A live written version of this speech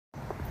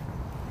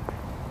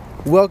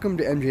Welcome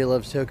to MJ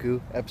Loves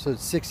Toku, episode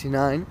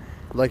 69.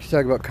 I'd like to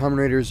talk about Kamen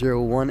Rider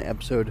 01,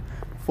 episode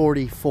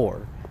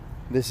 44.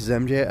 This is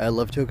MJ, I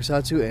love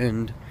Tokusatsu,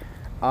 and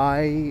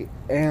I'm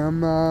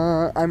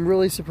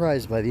really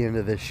surprised by the end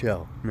of this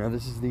show. Now,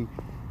 this is the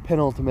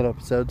penultimate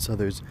episode, so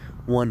there's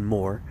one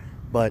more,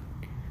 but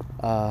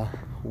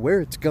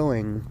where it's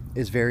going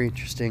is very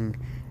interesting,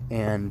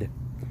 and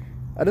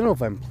I don't know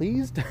if I'm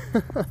pleased.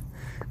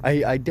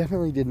 I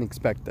definitely didn't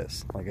expect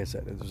this. Like I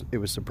said, it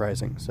was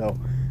surprising. So,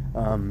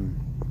 I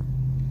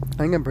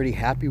think I'm pretty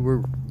happy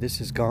where this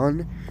has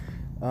gone.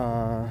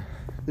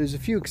 There's a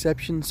few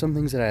exceptions, some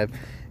things that I have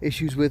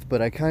issues with, but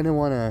I kind of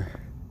want to...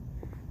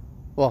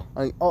 Well,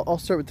 I'll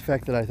start with the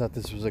fact that I thought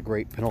this was a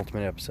great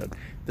penultimate episode.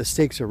 The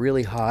stakes are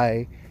really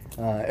high.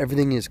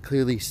 Everything is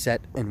clearly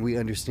set, and we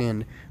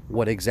understand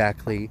what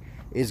exactly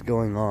is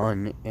going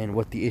on and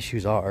what the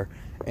issues are.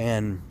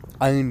 And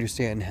I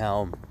understand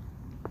how...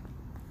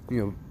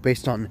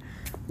 based on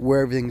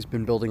where everything's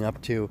been building up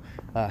to,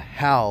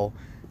 how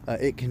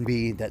it can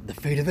be that the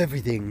fate of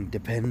everything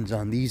depends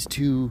on these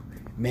two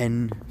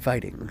men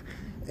fighting.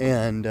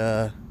 And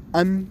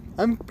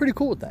I'm pretty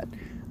cool with that.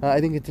 I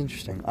think it's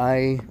interesting.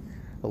 I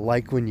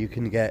like when you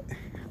can get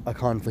a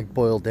conflict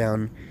boiled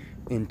down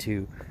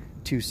into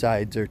two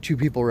sides, or two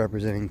people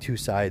representing two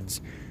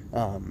sides.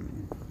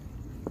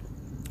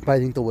 But I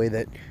think the way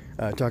that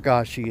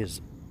Takahashi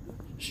has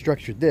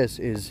structured this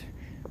is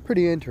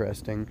pretty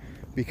interesting,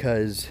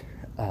 because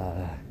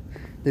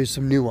there's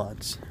some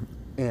nuance,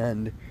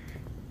 and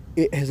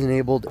it has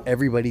enabled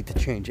everybody to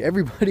change.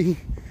 Everybody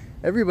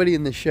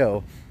in the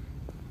show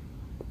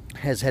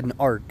has had an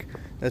arc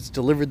that's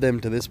delivered them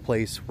to this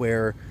place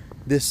where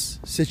this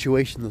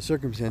situation, the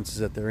circumstances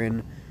that they're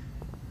in,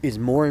 is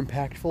more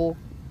impactful,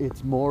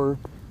 it's more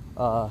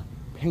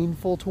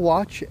painful to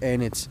watch,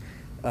 and it's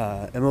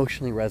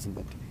emotionally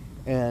resonant.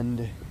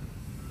 And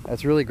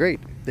that's really great.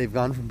 They've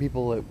gone from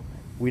people that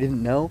we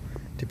didn't know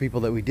to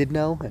people that we did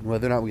know, and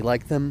whether or not we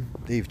like them,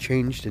 they've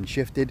changed and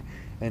shifted,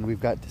 and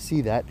we've got to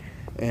see that.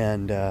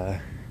 And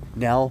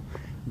now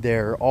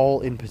they're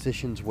all in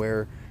positions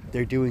where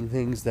they're doing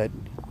things that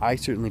I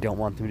certainly don't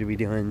want them to be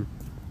doing,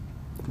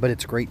 but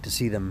it's great to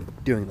see them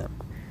doing them,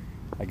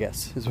 I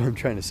guess, is what I'm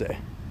trying to say.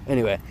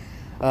 Anyway,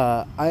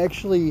 I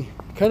actually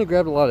kind of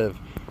grabbed a lot of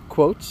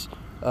quotes.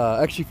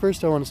 Actually,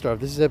 first I want to start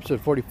off. This is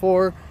episode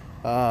 44.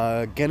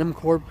 Genom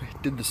Corp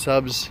did the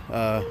subs,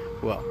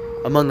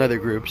 among other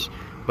groups,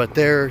 but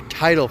their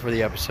title for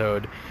the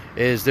episode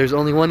is "There's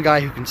Only One Guy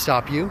Who Can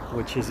Stop You,"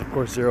 which is, of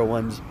course,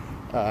 01's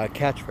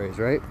catchphrase,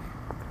 right?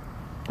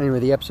 Anyway,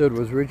 the episode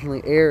was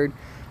originally aired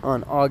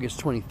on August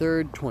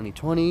 23rd,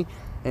 2020,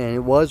 and it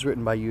was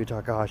written by Yu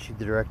Takahashi.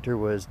 The director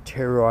was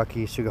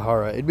Teruaki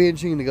Sugihara. It'd be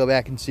interesting to go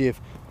back and see if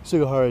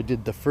Sugihara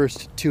did the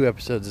first two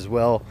episodes as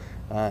well,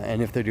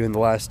 and if they're doing the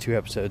last two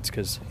episodes,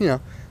 because,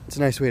 it's a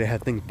nice way to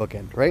have things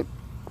bookend, right?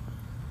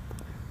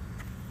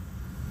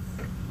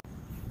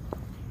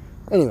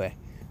 Anyway,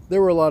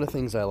 there were a lot of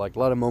things I liked, a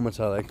lot of moments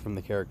I liked from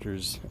the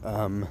characters.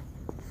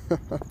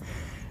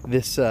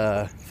 This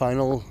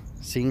final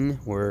scene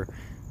where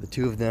the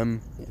two of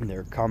them in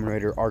their Kamen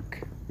Rider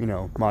arc,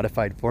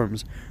 modified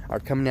forms, are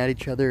coming at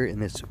each other in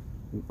this,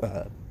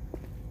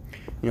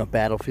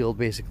 battlefield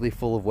basically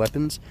full of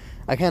weapons.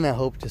 I kind of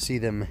hope to see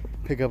them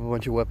pick up a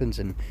bunch of weapons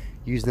and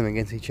use them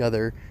against each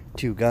other.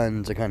 2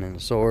 guns, a gun and a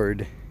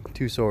sword,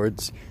 2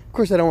 swords. Of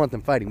course, I don't want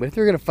them fighting, but if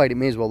they're going to fight, it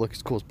may as well look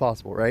as cool as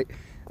possible, right?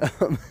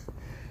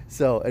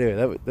 So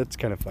anyway, that's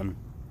kind of fun.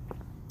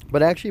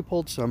 But I actually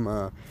pulled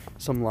some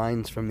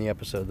lines from the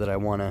episode that I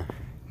want to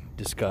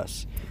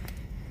discuss.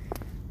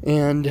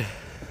 And,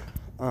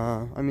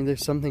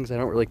 there's some things I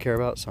don't really care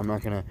about, so I'm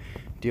not going to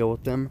deal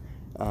with them.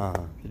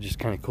 They're just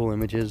kind of cool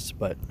images,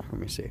 but let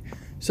me see.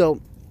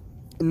 So,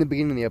 in the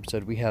beginning of the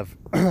episode, we have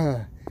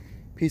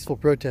peacefully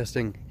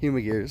protesting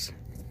Humagears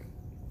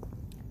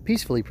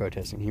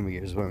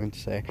is what I meant to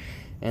say.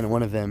 And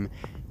one of them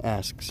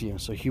asks,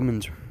 so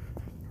humans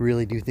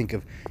really do think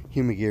of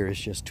Humagear as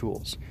just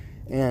tools.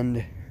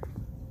 And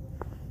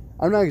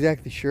I'm not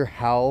exactly sure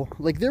how,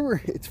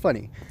 it's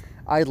funny.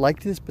 I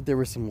liked this, but there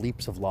were some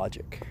leaps of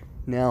logic.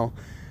 Now,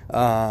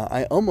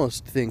 I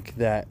almost think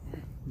that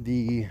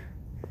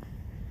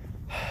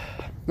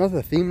not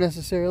the theme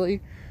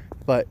necessarily,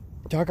 but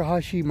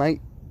Takahashi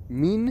might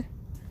mean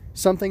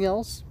something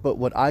else, but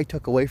what I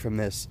took away from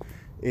this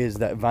is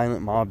that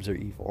violent mobs are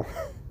evil.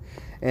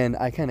 And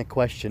I kind of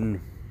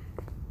question,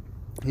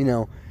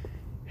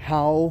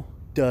 how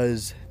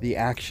does the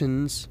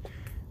actions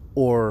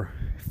or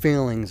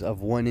failings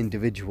of one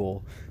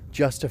individual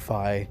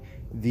justify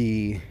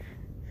the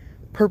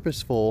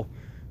purposeful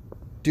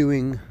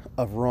doing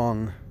of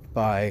wrong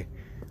by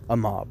a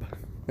mob?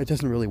 It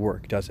doesn't really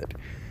work, does it?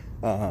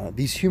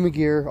 These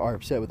Humagear are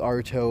upset with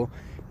Aruto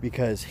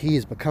because he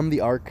has become the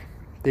Arc.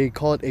 They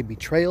call it a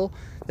betrayal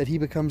that he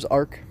becomes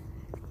Arc.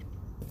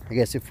 I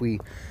guess if we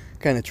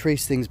kind of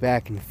trace things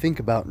back and think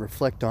about and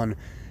reflect on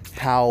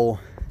how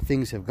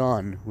things have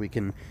gone, we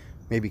can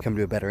maybe come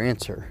to a better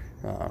answer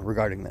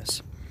regarding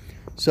this.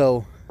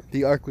 So,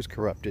 the Ark was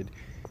corrupted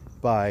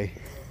by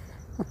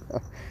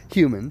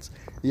humans.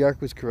 The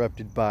Ark was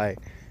corrupted by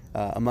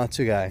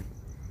Amatsugai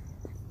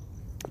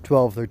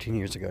 12, 13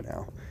 years ago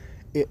now.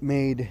 It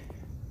made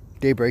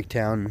Daybreak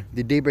Town.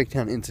 The Daybreak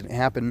Town incident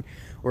happened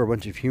where a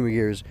bunch of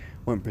Humagears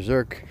went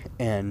berserk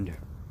and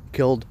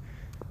killed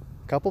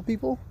a couple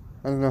people.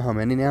 I don't know how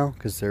many now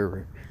because there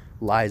were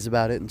lies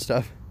about it and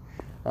stuff.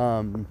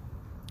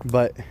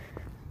 But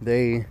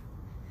they...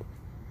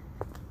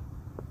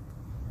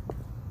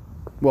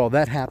 Well,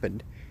 that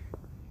happened.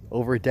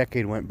 Over a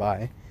decade went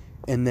by,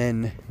 and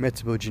then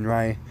Metsubo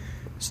Jinrai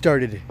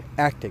started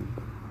acting.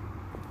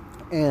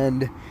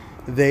 And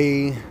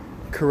they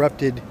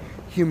corrupted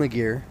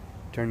Humagear,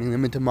 turning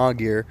them into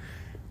Magear,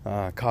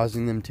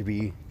 causing them to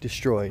be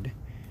destroyed.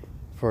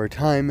 For a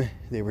time,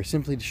 they were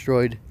simply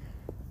destroyed.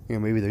 You know,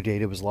 maybe their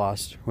data was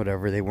lost,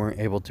 whatever. They weren't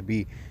able to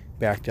be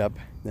backed up.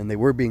 Then they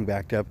were being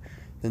backed up.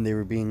 Then they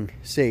were being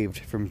saved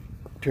from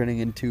turning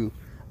into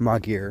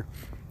Magear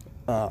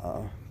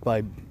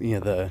by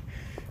the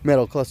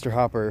Metal Cluster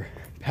Hopper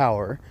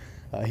power.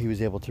 He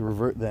was able to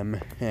revert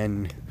them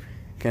and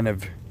kind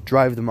of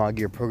drive the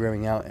Magear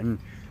programming out and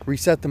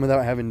reset them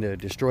without having to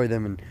destroy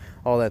them and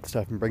all that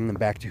stuff and bring them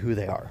back to who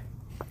they are.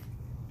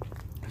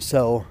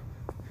 So,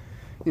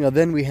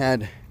 then we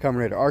had Kamen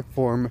Rider Arc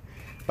form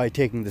by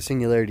taking the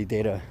singularity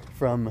data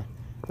from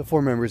the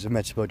 4 members of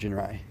Metsubo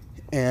Jinrai.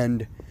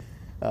 And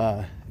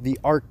the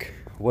Arc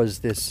was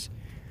this,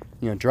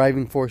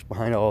 driving force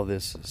behind all of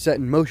this, set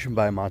in motion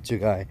by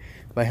Amatsugai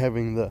by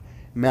having the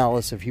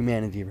malice of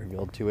humanity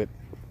revealed to it.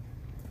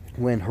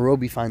 When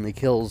Hirobi finally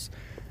kills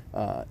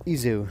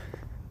Izu,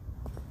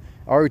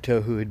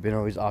 Aruto, who had been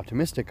always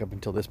optimistic up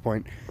until this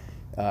point,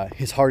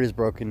 his heart is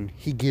broken.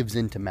 He gives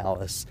into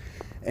malice,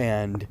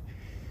 and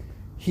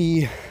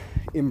he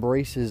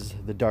embraces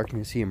the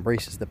darkness. He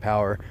embraces the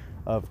power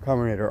of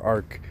Kamen Rider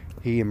Arc.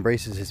 He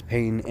embraces his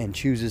pain and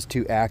chooses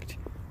to act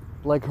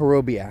like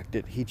Hirobi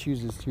acted. He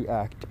chooses to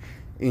act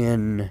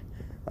in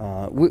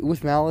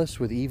with malice,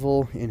 with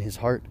evil in his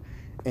heart,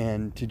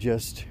 and to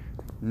just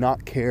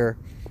not care.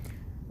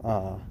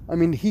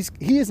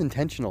 He is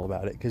intentional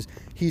about it because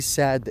he's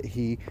sad that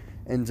he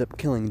ends up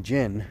killing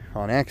Jin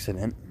on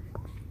accident,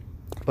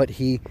 but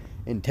he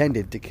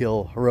intended to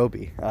kill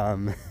Hirobi.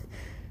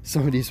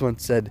 Somebody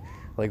once said,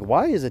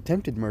 why is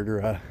attempted murder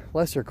a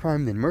lesser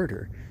crime than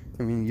murder?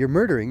 I mean, you're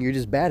murdering, you're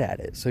just bad at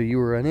it. So you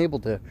were unable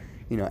to,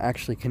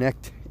 actually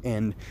connect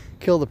and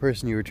kill the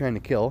person you were trying to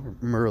kill.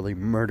 Merely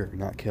murder,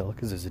 not kill,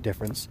 because there's a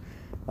difference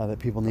that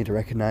people need to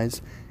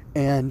recognize.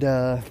 And,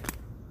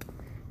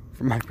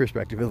 from my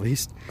perspective at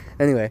least.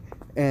 Anyway,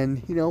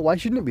 and, why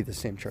shouldn't it be the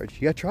same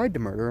charge? You tried to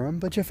murder him,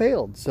 but you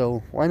failed.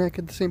 So why not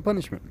get the same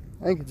punishment?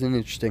 I think it's an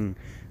interesting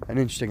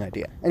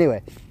idea.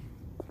 Anyway,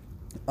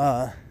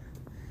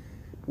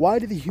 why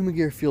do the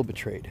Humagear feel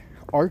betrayed?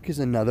 Arc's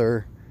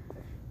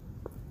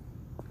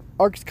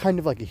kind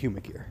of like a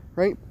Humagear,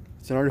 right?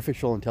 It's an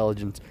artificial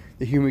intelligence.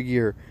 The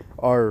Humagear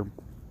are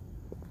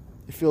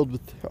filled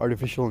with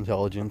artificial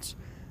intelligence.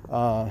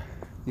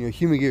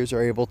 Humagears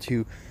are able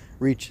to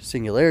reach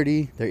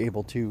singularity. They're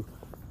able to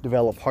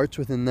develop hearts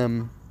within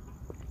them.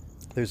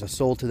 There's a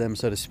soul to them,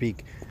 so to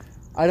speak.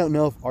 I don't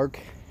know if Arc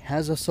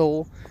has a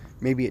soul.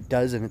 Maybe it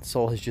does, and its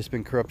soul has just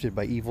been corrupted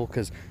by evil,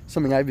 because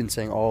something I've been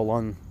saying all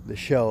along the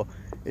show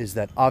is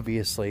that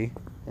obviously,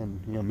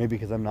 and maybe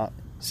because I'm not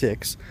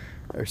 6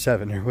 or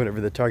 7 or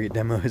whatever the target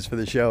demo is for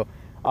the show,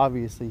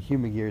 obviously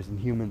Humagears and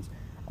humans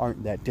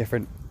aren't that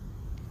different.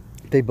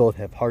 They both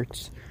have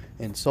hearts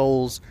and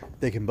souls.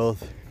 They can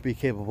both be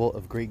capable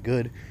of great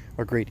good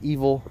or great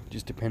evil,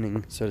 just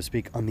depending, so to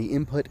speak, on the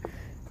input.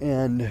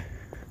 And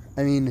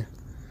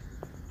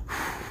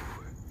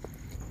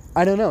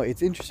I don't know,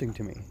 it's interesting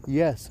to me.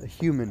 Yes, a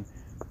human,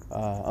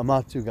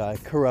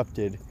 Amatsugai,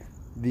 corrupted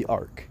the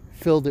Arc,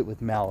 filled it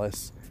with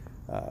malice,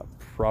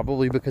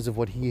 probably because of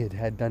what he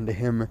had done to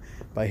him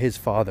by his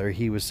father.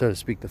 He was, so to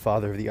speak, the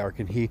father of the Arc,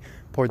 and he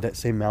poured that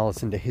same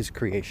malice into his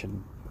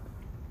creation.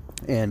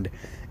 And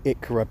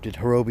it corrupted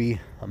Hirobi,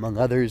 among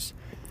others,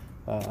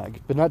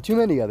 but not too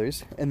many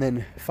others. And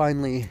then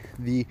finally,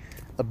 the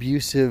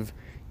abusive,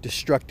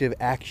 destructive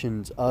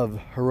actions of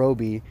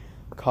Hirobi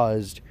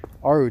caused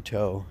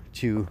Aruto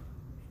to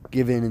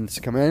give in and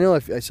succumb. And I know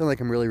I sound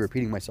like I'm really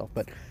repeating myself,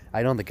 but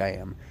I don't think I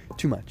am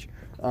too much.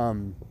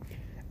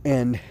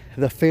 And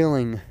the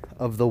failing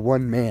of the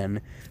one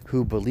man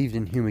who believed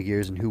in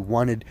Humagears and who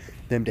wanted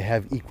them to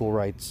have equal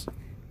rights,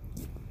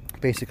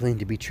 basically, and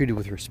to be treated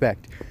with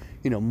respect,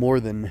 more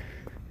than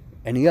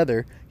any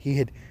other. He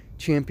had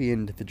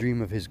championed the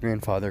dream of his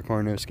grandfather,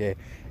 Koronosuke,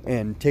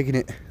 and taken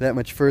it that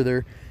much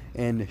further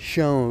and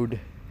showed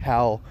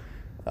how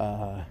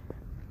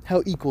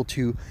equal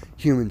to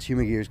humans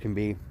Humagears can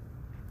be.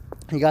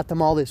 He got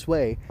them all this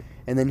way,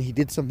 and then he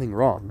did something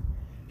wrong.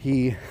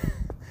 He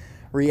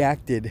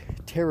reacted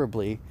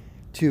terribly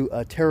to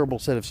a terrible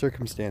set of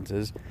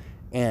circumstances,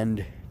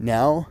 and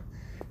now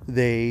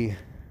they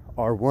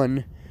are,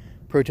 1,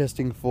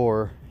 protesting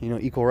for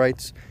equal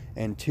rights,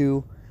 and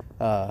 2,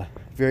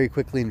 very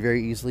quickly and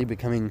very easily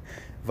becoming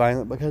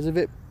violent because of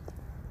it.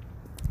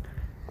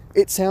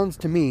 It sounds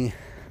to me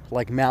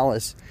like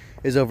malice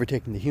is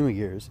overtaking the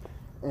Humagears,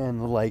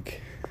 and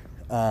like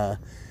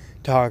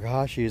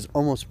Takahashi is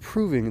almost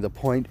proving the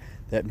point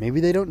that maybe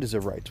they don't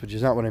deserve rights, which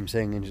is not what I'm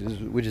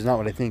saying, which is not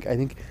what I think. I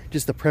think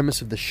just the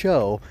premise of the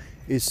show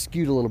is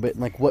skewed a little bit,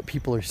 and like what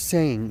people are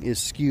saying is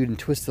skewed and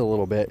twisted a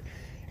little bit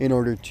in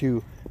order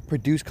to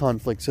produce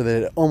conflict so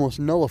that it almost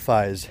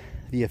nullifies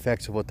the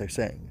effects of what they're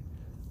saying.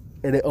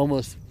 And it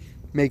almost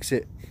makes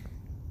it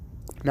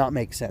not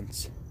make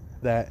sense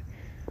that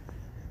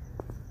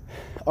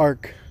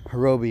Arc,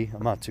 Hirobi,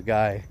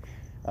 Amatsugai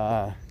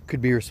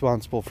could be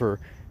responsible for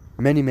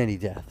many, many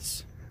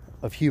deaths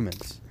of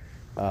humans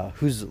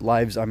whose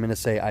lives I'm going to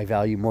say I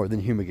value more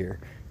than Humagear,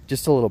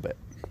 just a little bit.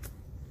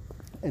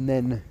 And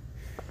then,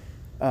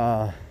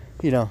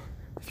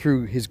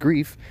 through his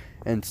grief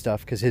and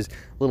stuff, because his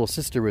little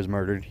sister was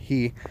murdered,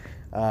 he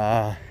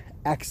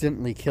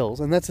accidentally kills,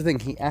 and that's the thing,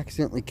 he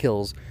accidentally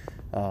kills,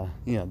 the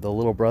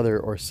little brother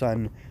or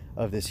son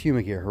of this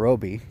Humagear,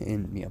 Hirobi,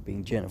 in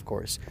being Jin, of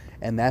course.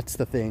 And that's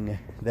the thing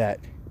that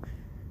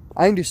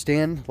I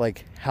understand,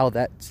 like, how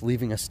that's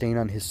leaving a stain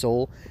on his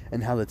soul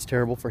and how that's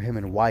terrible for him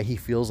and why he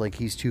feels like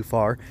he's too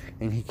far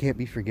and he can't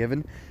be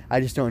forgiven. I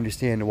just don't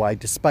understand why,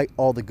 despite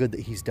all the good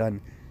that he's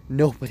done,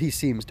 nobody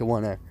seems to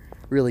want to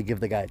really give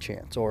the guy a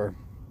chance, or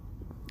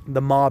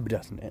the mob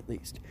doesn't, at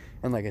least.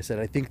 And like I said,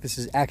 I think this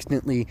is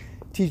accidentally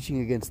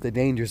teaching against the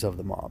dangers of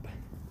the mob.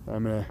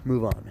 I'm going to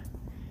move on.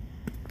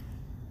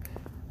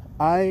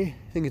 I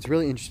think it's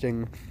really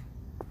interesting,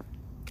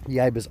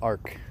 Yaiba's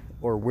arc,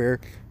 or where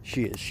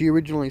she is. She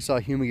originally saw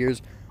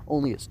Humagears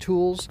only as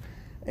tools,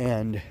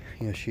 and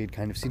she had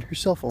kind of seen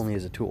herself only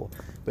as a tool.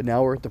 But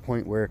now we're at the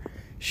point where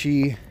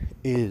she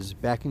is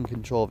back in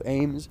control of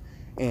Ames,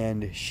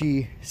 and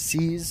she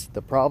sees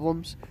the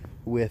problems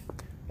with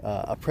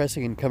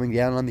oppressing and coming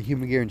down on the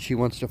Humagear, and she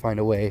wants to find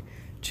a way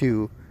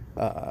to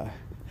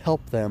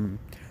help them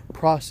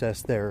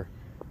process their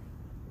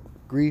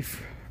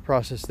grief,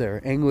 process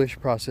their anguish,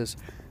 process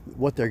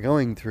what they're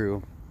going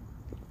through,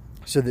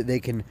 so that they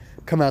can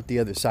come out the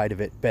other side of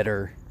it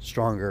better,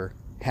 stronger,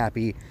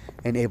 happy,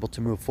 and able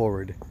to move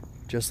forward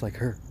just like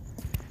her.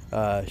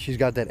 She's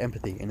got that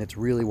empathy, and it's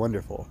really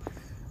wonderful.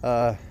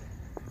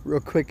 Real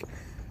quick,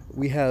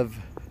 we have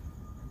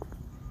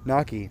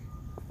Naki,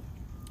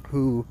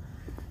 who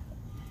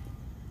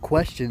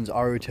questions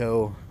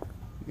Aruto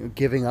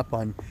giving up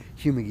on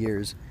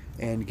Humagears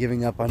and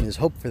giving up on his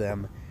hope for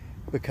them,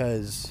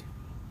 because,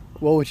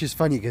 well, which is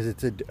funny because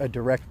it's a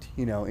direct,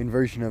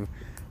 inversion of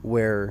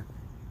where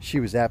she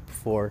was at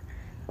before.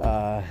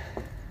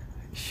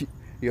 She,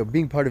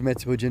 being part of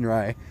Metsubo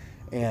Jinrai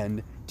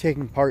and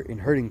taking part in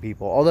hurting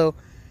people. Although,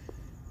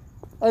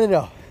 I don't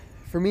know.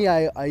 For me,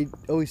 I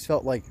always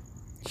felt like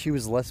she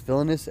was less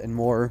villainous and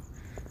more,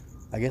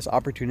 I guess,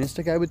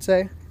 opportunistic, I would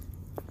say,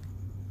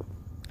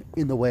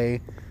 in the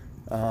way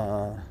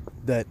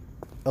that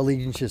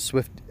allegiances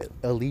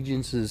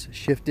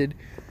shifted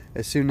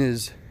as soon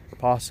as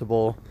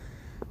possible.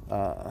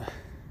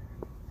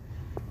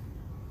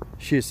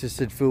 She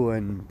assisted Fuwa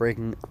in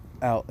breaking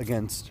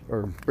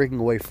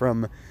away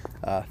from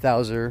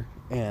Thouser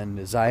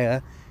and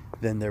Zaya.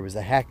 Then there was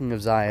the hacking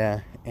of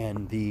Zaya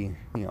and the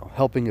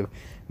helping of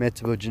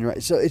Metsubo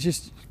Jinrai. So it's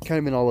just kind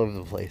of been all over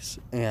the place.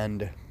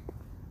 And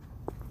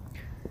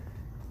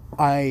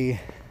I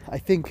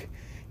think,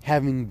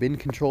 having been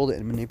controlled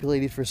and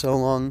manipulated for so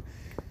long,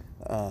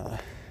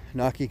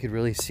 Naki could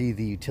really see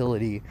the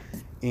utility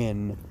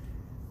in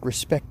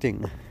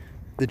respecting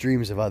the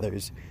dreams of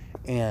others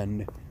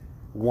and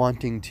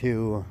wanting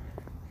to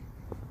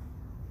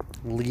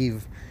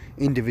leave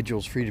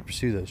individuals free to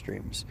pursue those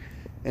dreams.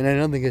 And I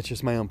don't think it's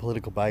just my own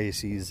political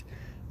biases,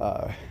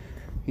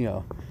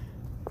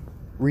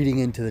 reading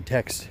into the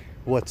text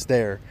what's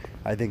there.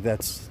 I think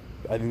that's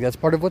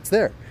part of what's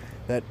there.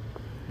 That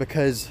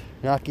because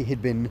Naki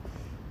had been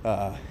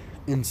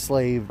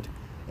enslaved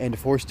and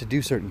forced to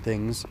do certain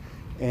things,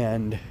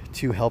 and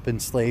to help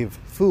enslave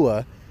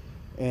Fuwa,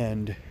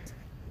 and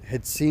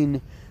had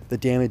seen the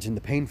damage and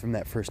the pain from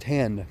that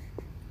firsthand,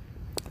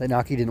 that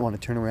Naki didn't want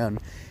to turn around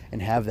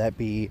and have that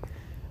be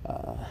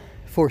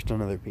forced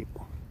on other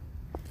people.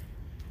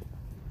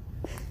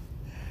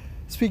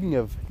 Speaking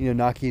of,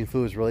 Naki and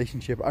Fuwa's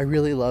relationship, I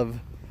really love,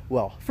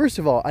 well, first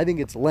of all, I think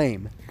it's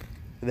lame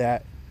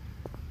that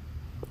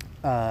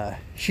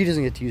she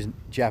doesn't get to use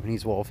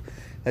Japanese Wolf,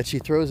 that she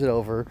throws it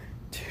over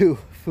to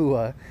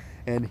Fuwa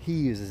and he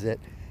uses it.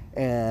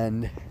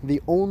 And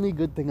the only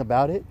good thing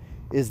about it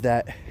is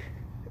that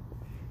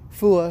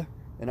Fuwa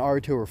and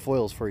Aruto are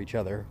foils for each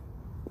other.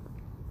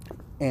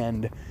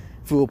 And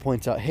Fuwa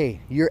points out,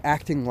 hey, you're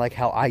acting like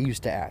how I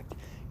used to act.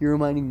 You're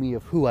reminding me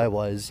of who I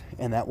was,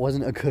 and I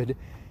wasn't in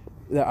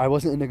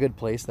a good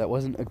place. That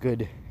wasn't a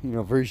good,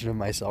 version of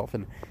myself,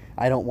 and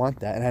I don't want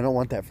that, and I don't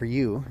want that for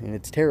you, and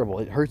it's terrible.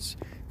 It hurts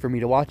for me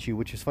to watch you,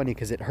 which is funny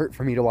because it hurt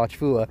for me to watch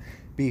Fuwa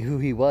be who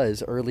he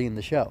was early in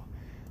the show,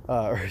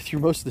 or through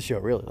most of the show,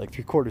 really, like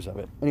 3/4 of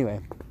it.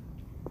 Anyway,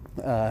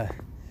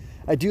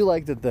 I do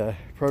like that the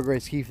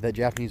Progress key for that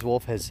Japanese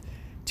wolf has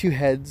two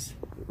heads.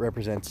 It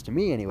represents, to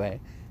me anyway,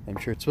 I'm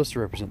sure it's supposed to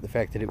represent the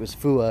fact that it was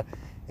Fuwa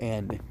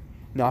and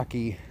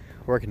Naki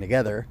working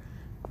together.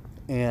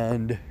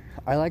 And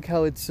I like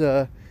how it's,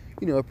 a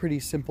pretty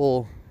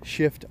simple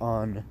shift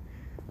on,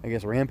 I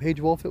guess, Rampage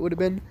Wolf it would have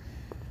been.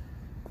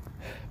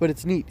 But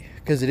it's neat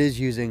because it is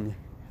using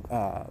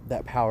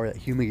that power, that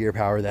Humagear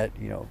power, that,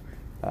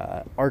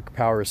 arc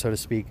power, so to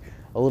speak,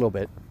 a little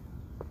bit.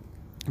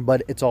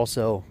 But it's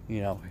also,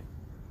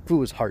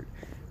 Fuwa's heart.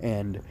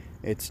 And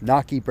it's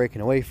Naki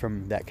breaking away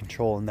from that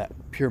control and that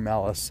pure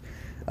malice.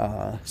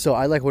 So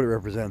I like what it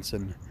represents,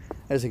 and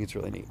I just think it's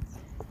really neat.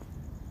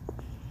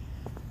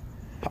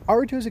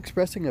 Aruto's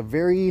expressing a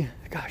very,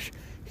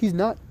 he's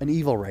not an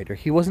evil writer.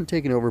 He wasn't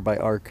taken over by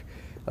Arc.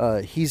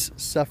 He's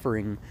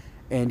suffering,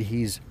 and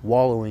he's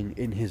wallowing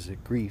in his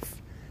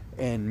grief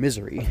and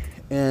misery.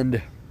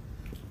 And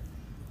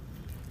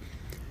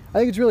I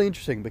think it's really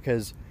interesting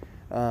because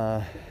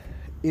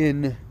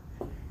in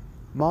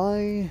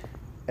my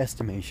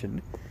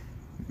estimation,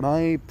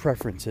 my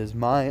preferences,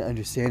 my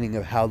understanding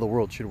of how the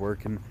world should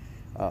work and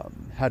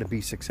how to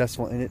be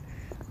successful in it,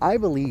 I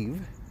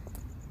believe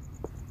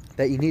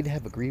that you need to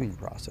have a grieving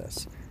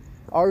process.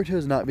 Aruto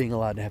is not being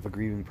allowed to have a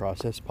grieving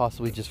process,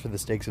 possibly just for the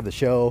stakes of the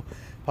show,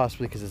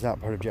 possibly because it's not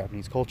part of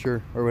Japanese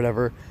culture or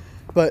whatever.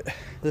 But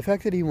the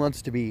fact that he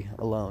wants to be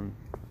alone,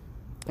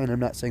 and I'm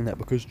not saying that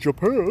because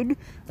Japan,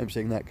 I'm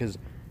saying that because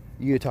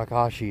Yu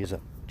Takahashi is a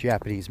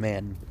Japanese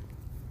man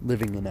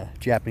living in a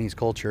Japanese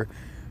culture,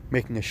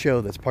 making a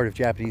show that's part of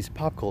Japanese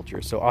pop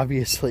culture. So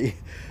obviously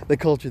the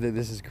culture that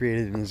this is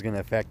created in is going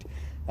to affect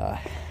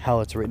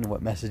how it's written,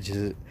 what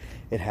messages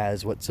it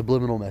has, what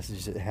subliminal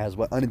messages it has,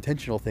 what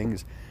unintentional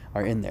things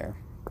are in there.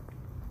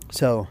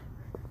 So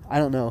I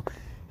don't know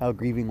how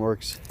grieving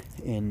works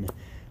in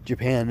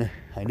Japan.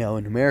 I know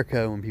in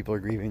America, when people are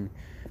grieving,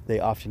 they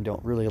often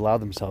don't really allow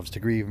themselves to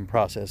grieve and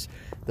process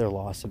their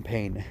loss and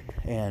pain,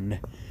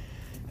 and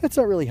that's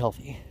not really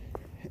healthy.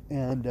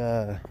 And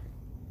I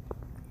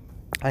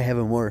have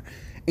a more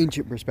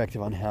ancient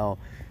perspective on how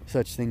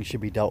such things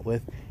should be dealt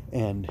with,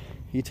 and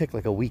you take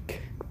like a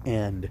week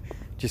and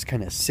just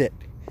kind of sit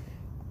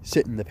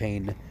in the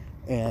pain,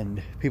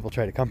 and people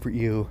try to comfort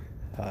you.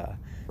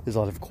 There's a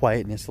lot of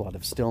quietness, a lot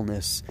of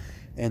stillness,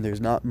 and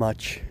there's not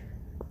much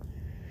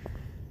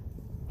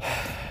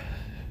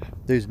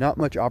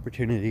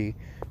opportunity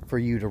for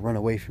you to run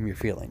away from your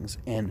feelings.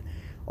 And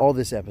all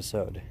this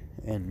episode,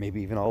 and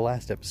maybe even all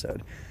last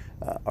episode,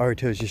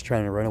 Aruto is just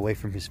trying to run away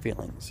from his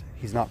feelings.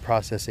 He's not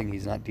processing,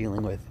 he's not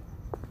dealing with.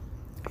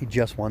 He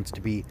just wants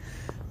to be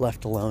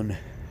left alone,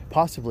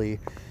 possibly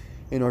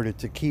in order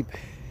to keep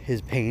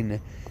his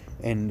pain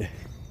and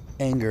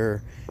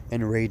anger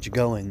and rage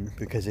going,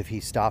 because if he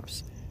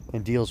stops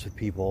and deals with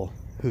people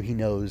who he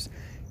knows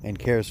and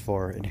cares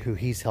for and who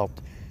he's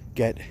helped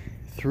get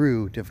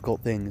through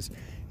difficult things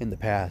in the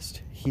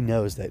past, he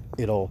knows that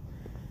it'll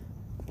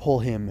pull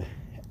him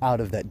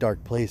out of that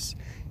dark place,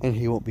 and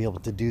he won't be able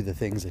to do the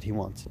things that he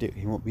wants to do.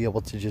 He won't be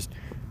able to just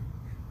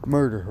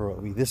murder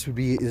Hirobi. This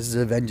is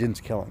a vengeance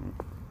killing.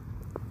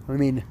 I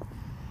mean,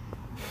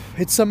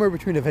 it's somewhere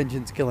between a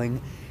vengeance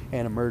killing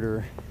and a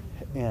murder,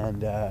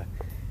 and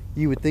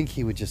you would think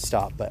he would just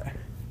stop, but I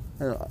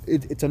don't know,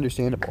 it's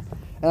understandable.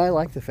 And I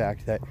like the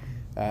fact that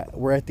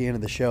we're at the end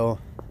of the show,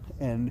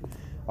 and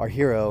our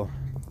hero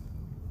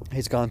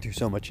has gone through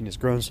so much and has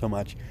grown so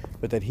much,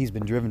 but that he's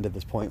been driven to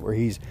this point where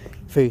he's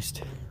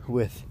faced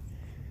with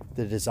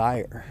the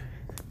desire,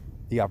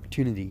 the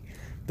opportunity,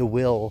 the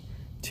will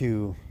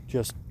to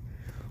just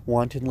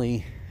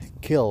wantonly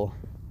kill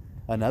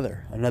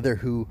another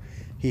who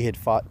he had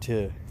fought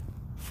to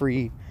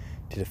free,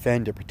 to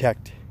defend, to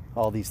protect,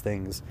 all these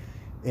things.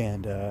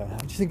 And I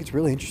just think it's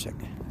really interesting.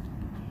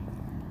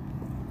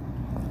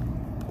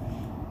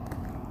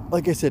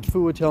 Like I said,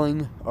 Fuwa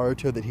telling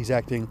Aruto that he's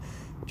acting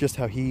just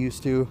how he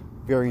used to,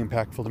 very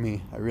impactful to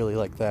me. I really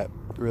like that,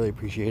 really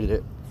appreciated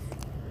it.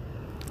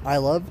 I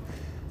love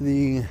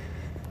the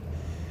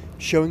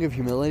showing of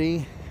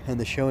humility and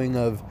the showing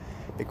of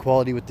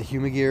equality with the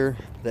Humagear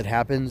that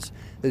happens.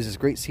 There's this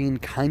great scene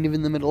kind of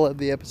in the middle of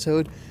the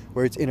episode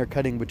where it's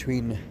intercutting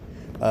between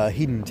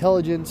Hidden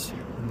Intelligence,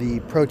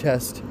 the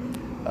protest,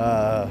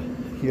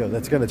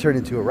 that's going to turn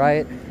into a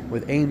riot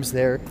with Ames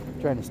there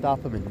trying to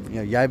stop him, and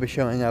Yaiba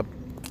showing up,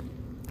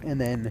 and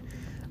then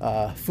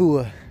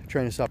Fuwa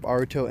trying to stop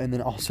Aruto, and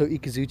then also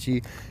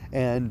Ikazuchi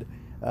and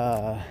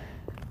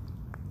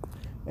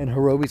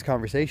Hirobi's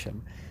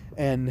conversation.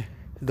 And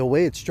the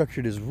way it's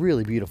structured is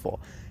really beautiful.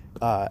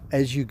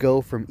 As you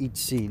go from each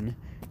scene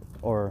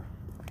or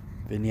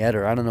vignette,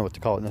 or I don't know what to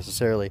call it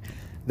necessarily,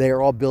 they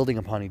are all building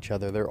upon each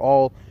other. They're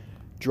all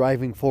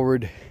driving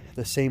forward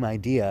the same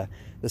idea,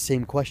 the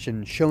same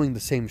question, showing the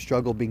same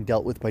struggle being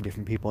dealt with by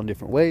different people in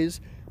different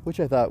ways, which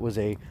I thought was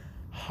a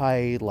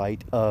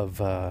highlight of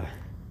Kamen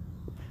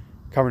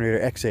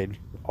Rider Ex-Aid,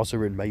 also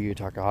written by Yu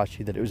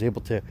Takahashi, that it was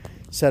able to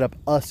set up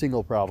a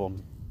single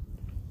problem,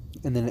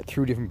 and then it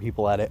threw different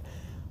people at it,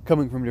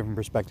 coming from different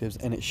perspectives,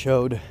 and it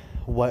showed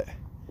what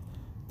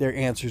their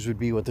answers would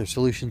be, what their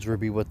solutions would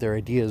be, what their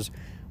ideas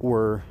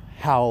were,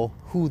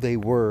 who they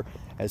were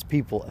as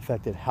people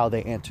affected how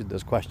they answered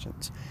those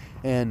questions.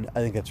 And I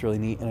think that's really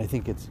neat, and I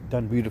think it's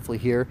done beautifully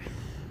here.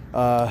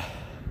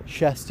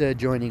 Shesta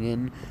joining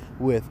in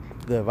with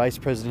the vice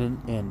president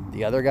and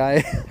the other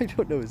guy. I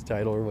don't know his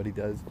title or what he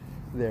does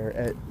there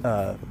at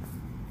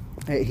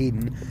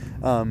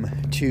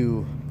Hedon,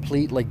 to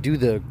plead, like, do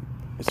the,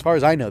 as far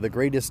as I know, the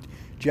greatest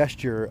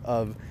gesture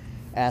of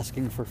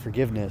asking for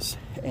forgiveness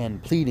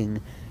and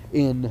pleading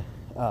in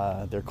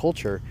their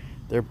culture.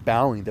 They're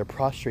bowing, they're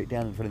prostrate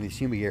down in front of these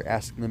Humagear,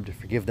 asking them to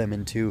forgive them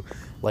and to,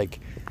 like,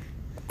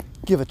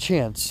 give a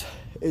chance.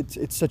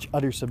 It's such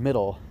utter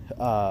submittal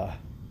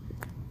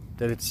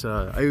that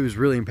it was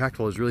really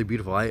impactful. It was really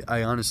beautiful.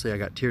 I honestly, I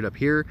got teared up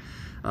here,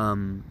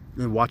 and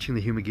watching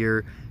the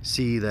Humagear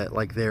see that,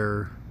 like,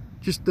 they're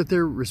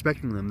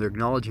respecting them, they're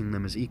acknowledging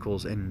them as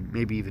equals, and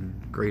maybe even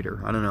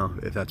greater. I don't know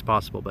if that's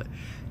possible, but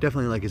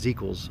definitely, like, as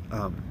equals.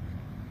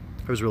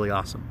 It was really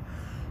awesome.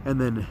 And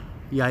then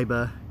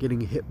Yaiba getting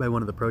hit by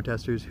one of the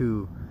protesters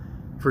who,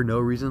 for no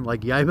reason,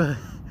 like, Yaiba,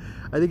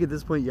 I think at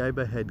this point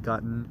Yaiba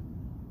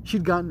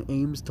she'd gotten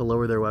aims to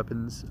lower their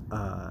weapons.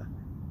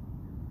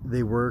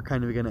 They were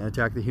kind of going to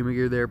attack the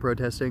Humagear there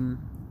protesting,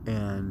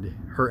 and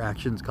her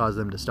actions caused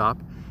them to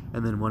stop.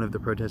 And then one of the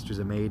protesters,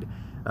 a maid,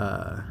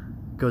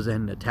 goes in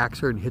and attacks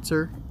her and hits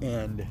her.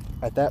 And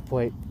at that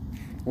point,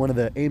 one of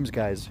the Ames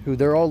guys, who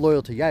they're all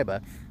loyal to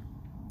Yaiba,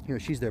 you know,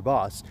 she's their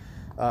boss,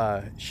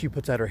 she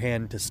puts out her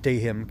hand to stay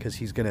him because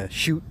he's going to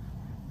shoot.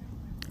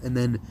 And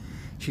then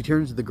she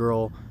turns to the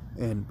girl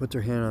and puts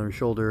her hand on her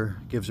shoulder,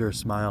 gives her a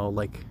smile,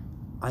 like,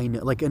 I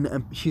know, like,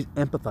 and she's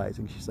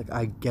empathizing. She's like,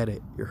 I get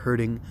it. You're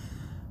hurting.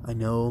 I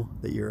know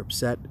that you're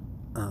upset,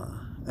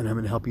 and I'm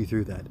going to help you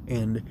through that.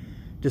 And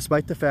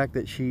despite the fact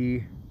that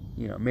she,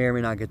 you know, may or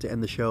may not get to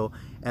end the show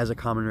as a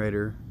Kamen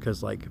Rider,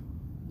 because, like,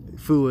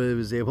 Fua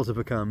was able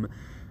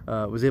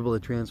to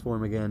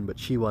transform again, but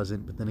she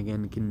wasn't. But then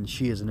again, can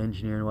she, as an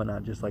engineer and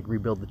whatnot, just, like,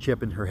 rebuild the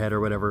chip in her head or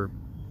whatever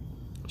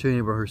to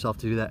enable herself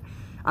to do that?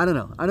 I don't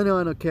know. I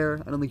don't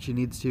care. I don't think she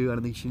needs to. I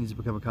don't think she needs to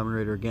become a Kamen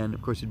Rider again.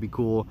 Of course, it'd be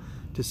cool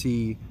to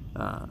see,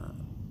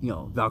 you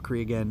know,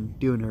 Valkyrie again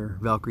doing her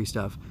Valkyrie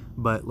stuff.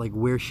 But, like,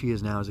 where she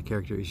is now as a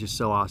character is just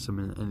so awesome,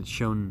 and it's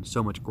shown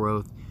so much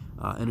growth,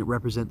 and it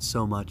represents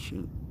so much.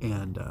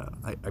 And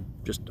I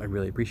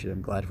really appreciate it.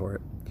 I'm glad for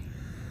it.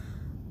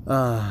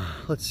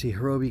 Let's see.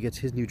 Hirobi gets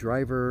his new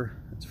driver.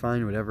 It's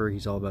fine, whatever.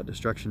 He's all about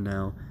destruction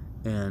now.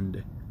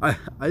 And I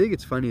think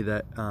it's funny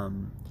that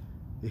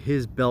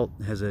his belt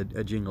has a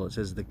jingle. It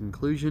says, the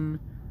conclusion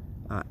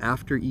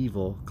after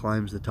evil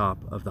climbs the top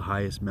of the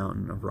highest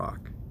mountain of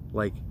rock.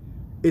 Like,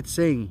 it's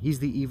saying he's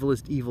the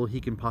evilest evil he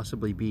can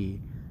possibly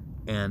be,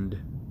 and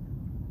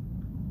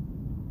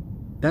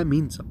that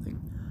means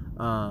something.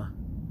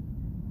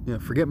 You know,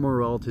 forget more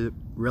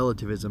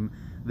relativism.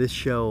 This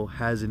show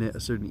has in it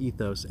a certain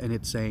ethos, and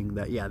it's saying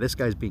that, yeah, this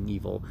guy's being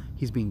evil,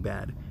 he's being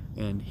bad,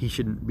 and he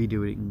shouldn't be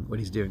doing what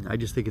he's doing. I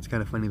just think it's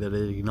kind of funny that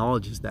it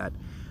acknowledges that.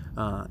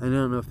 And I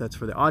don't know if that's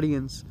for the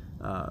audience,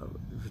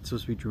 if it's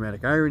supposed to be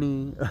dramatic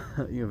irony,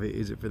 you know,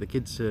 is it for the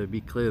kids to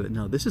be clear that,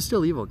 no, this is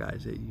still evil,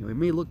 guys. It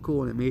may look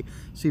cool and it may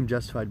seem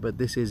justified, but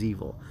this is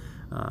evil.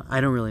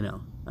 I don't really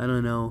know. I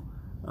don't know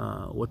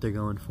what they're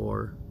going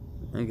for.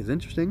 I think it's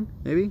interesting,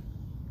 maybe.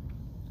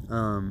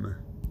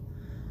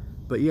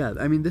 But yeah,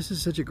 I mean, this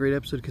is such a great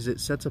episode because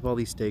it sets up all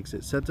these stakes.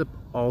 It sets up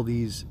all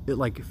these, it,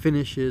 like,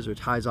 finishes or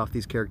ties off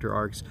these character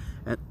arcs,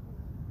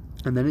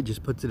 and then it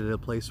just puts it at a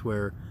place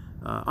where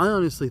I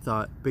honestly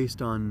thought,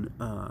 based on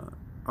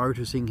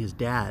Aruto seeing his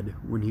dad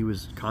when he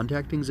was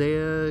contacting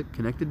Zaya,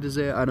 connected to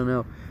Zaya, I don't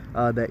know,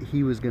 that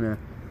he was gonna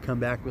come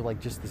back with, like,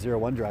 just the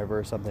 01 driver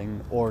or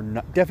something, or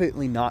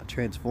definitely not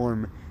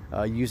transform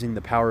using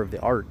the power of the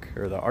arc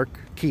or the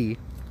arc key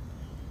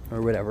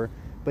or whatever.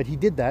 But he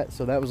did that,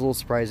 so that was a little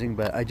surprising.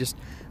 But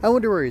I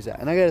wonder where he's at.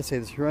 And I gotta say,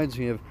 this reminds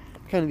me of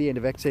kind of the end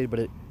of Ex-Aid, but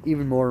it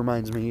even more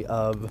reminds me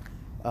of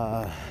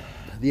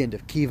the end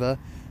of Kiva,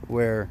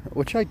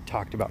 which I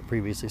talked about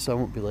previously, so I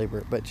won't belabor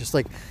it. But just,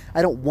 like,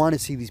 I don't want to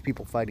see these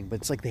people fighting, but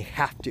it's like they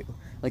have to.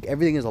 Like,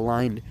 everything is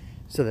aligned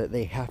so that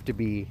they have to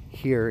be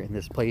here in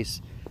this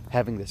place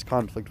having this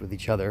conflict with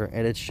each other.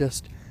 And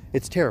it's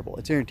terrible.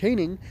 It's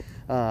entertaining.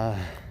 I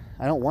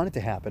don't want it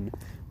to happen.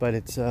 But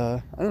it's,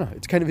 I don't know,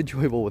 it's kind of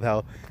enjoyable with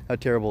how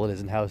terrible it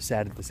is and how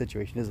sad the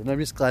situation is. And I'm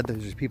just glad that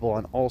there's people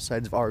on all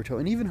sides of Aruto,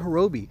 and even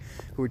Hirobi,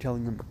 who are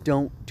telling them,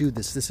 don't do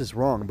this, this is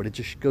wrong. But it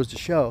just goes to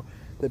show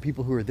that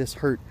people who are this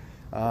hurt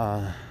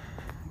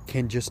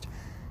can just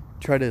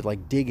try to,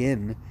 like, dig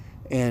in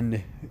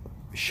and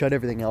shut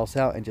everything else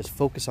out and just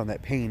focus on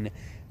that pain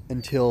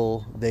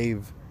until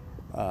they've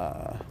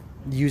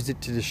used it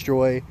to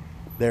destroy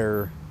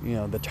their, you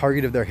know, the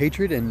target of their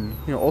hatred, and,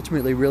 you know,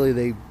 ultimately really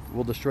they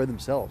will destroy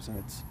themselves, and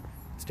it's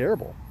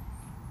terrible.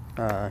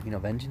 You know,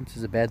 vengeance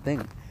is a bad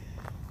thing.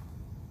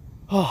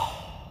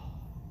 Oh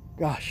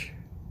gosh.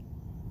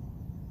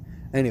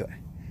 Anyway,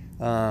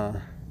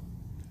 I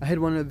had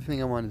one other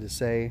thing I wanted to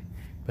say,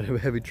 but I'm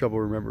having trouble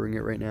remembering it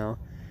right now.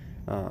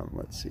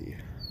 Let's see.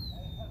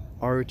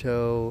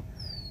 Aruto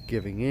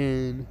giving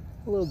in.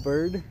 A little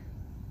bird.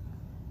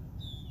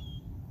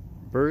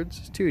 Birds?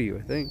 It's two of you,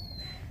 I think.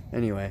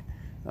 Anyway,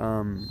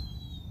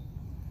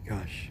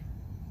 gosh.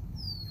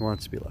 He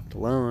wants to be left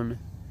alone.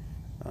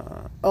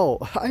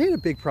 I had a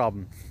big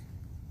problem.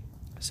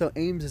 So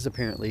Ames is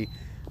apparently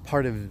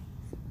part of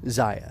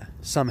Zaya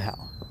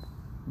somehow.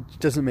 It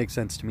doesn't make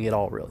sense to me at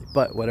all, really.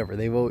 But whatever,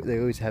 they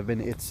always have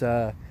been. It's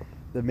the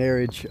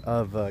marriage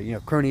of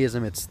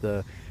cronyism. It's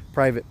the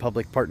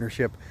private-public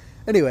partnership.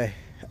 Anyway,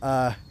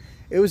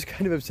 it was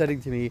kind of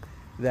upsetting to me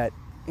that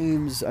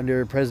Ames,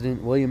 under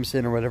President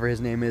Williamson or whatever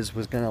his name is,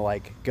 was gonna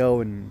like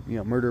go and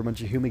murder a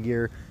bunch of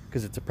Humagear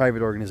because it's a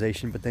private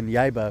organization. But then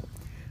Yaiba,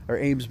 or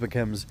Ames,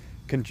 becomes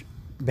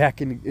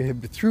back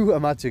in through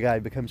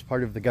Amatsugai, becomes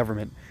part of the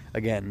government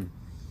again,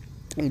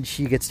 and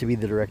she gets to be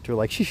the director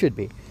like she should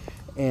be.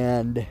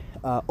 And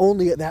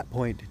only at that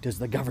point does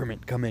the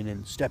government come in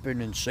and step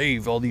in and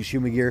save all these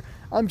Humagear.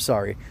 I'm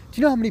sorry. Do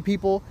you know how many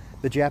people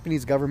the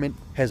Japanese government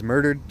has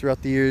murdered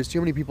throughout the years? Do you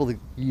know how many people the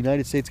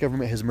United States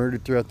government has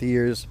murdered throughout the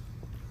years?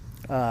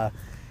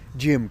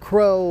 Jim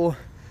Crow,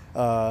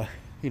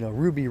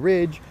 Ruby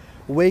Ridge,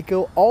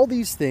 Waco, all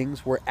these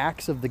things were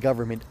acts of the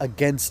government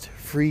against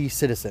free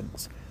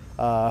citizens.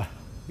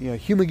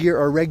 Humagear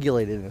are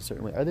regulated in a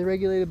certain way. Are they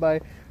regulated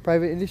by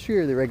private industry,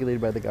 or are they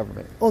regulated by the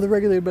government? Oh, they're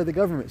regulated by the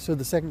government. So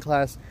the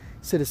second-class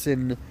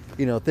citizen,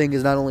 thing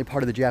is not only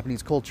part of the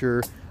Japanese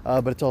culture,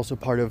 but it's also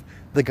part of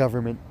the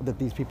government that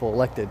these people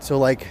elected. So,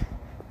 like,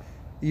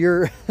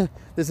 this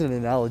is an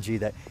analogy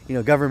that,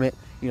 government,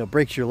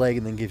 breaks your leg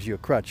and then gives you a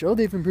crutch. Oh,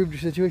 they've improved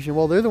your situation.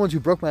 Well, they're the ones who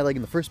broke my leg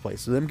in the first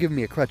place, so them giving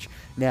me a crutch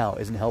now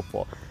isn't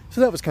helpful.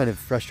 So that was kind of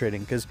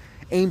frustrating, because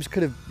Ames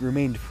could have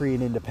remained free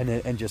and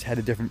independent and just had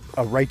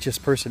a righteous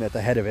person at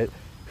the head of it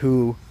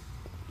who,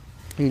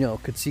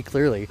 could see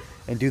clearly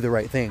and do the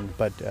right thing.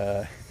 But,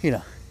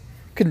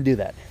 couldn't do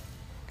that.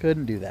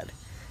 Couldn't do that.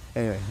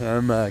 Anyway,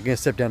 I'm going to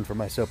step down from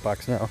my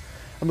soapbox now.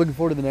 I'm looking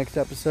forward to the next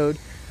episode.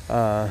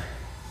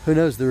 Who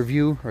knows, the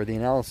review or the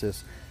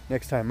analysis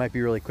next time might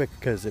be really quick,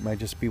 because it might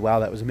just be, wow,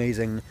 that was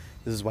amazing.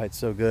 This is why it's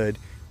so good.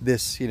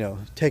 This,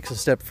 takes a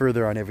step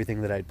further on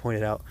everything that I'd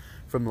pointed out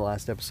from the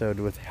last episode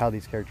with how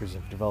these characters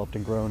have developed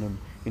and grown,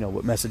 and,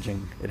 what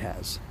messaging it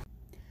has.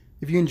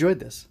 If you enjoyed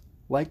this,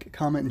 like,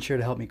 comment, and share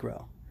to help me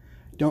grow.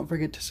 Don't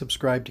forget to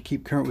subscribe to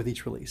keep current with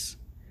each release.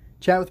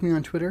 Chat with me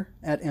on Twitter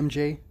at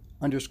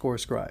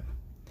MJ_scribe.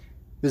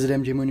 Visit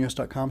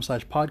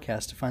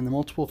mjmunoz.com/podcast to find the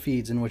multiple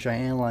feeds in which I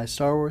analyze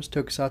Star Wars,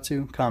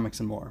 tokusatsu, comics,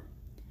 and more.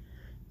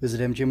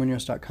 Visit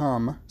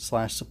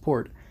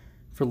mjmunoz.com/support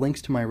for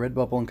links to my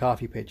Redbubble and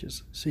Coffee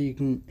pages, so you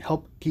can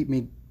help keep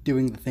me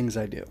doing the things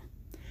I do.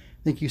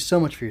 Thank you so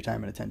much for your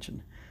time and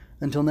attention.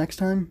 Until next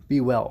time,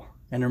 be well,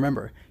 and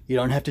remember, you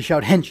don't have to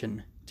shout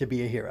henshin to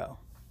be a hero.